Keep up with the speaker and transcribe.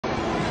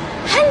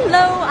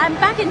Hello, I'm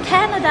back in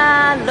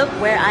Canada. Look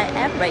where I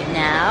am right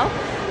now.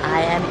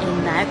 I am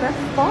in Niagara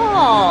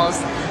Falls.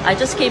 I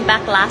just came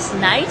back last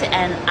night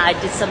and I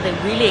did something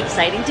really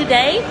exciting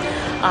today.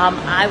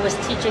 I was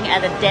teaching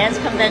at a dance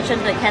convention,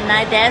 the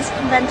Cani Dance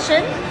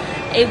Convention.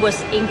 It was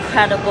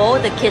incredible.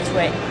 The kids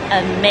were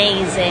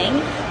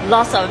amazing.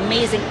 Lots of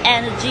amazing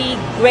energy,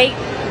 great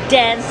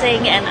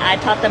dancing, and I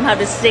taught them how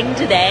to sing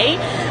today.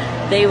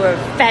 They were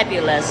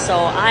fabulous. So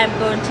I'm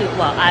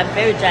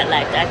very jet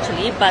lagged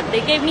actually, but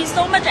they gave me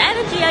so much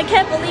energy. I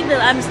can't believe it.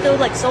 I'm still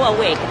like so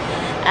awake.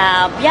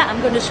 Yeah, I'm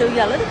going to show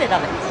you a little bit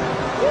of it.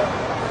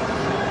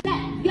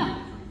 Let's go.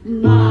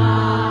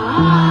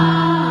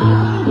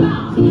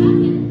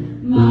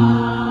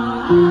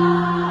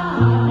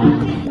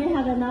 We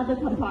have another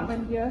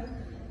compartment here,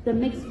 the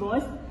mixed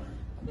voice.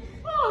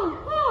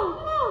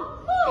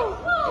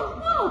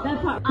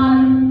 That part.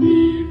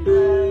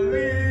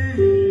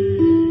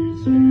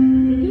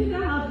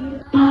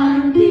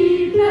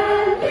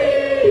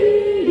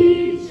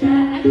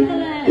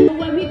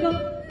 When we go,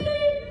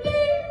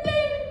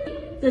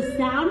 the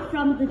sound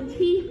from the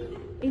teeth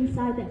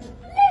inside it.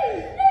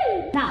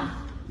 Now,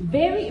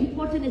 very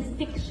important is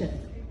diction.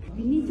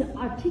 You need to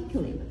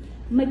articulate.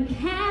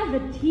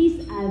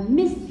 McCavities a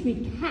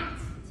mystery cat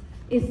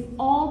is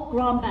all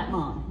grombat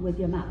with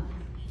your mouth.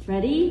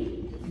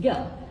 Ready?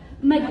 Go.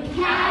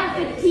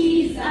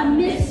 McCavities a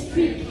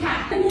mystery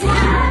cat.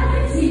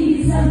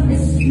 McCavities a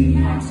mystery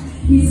cat.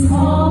 He's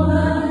called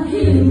the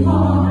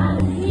unicorn.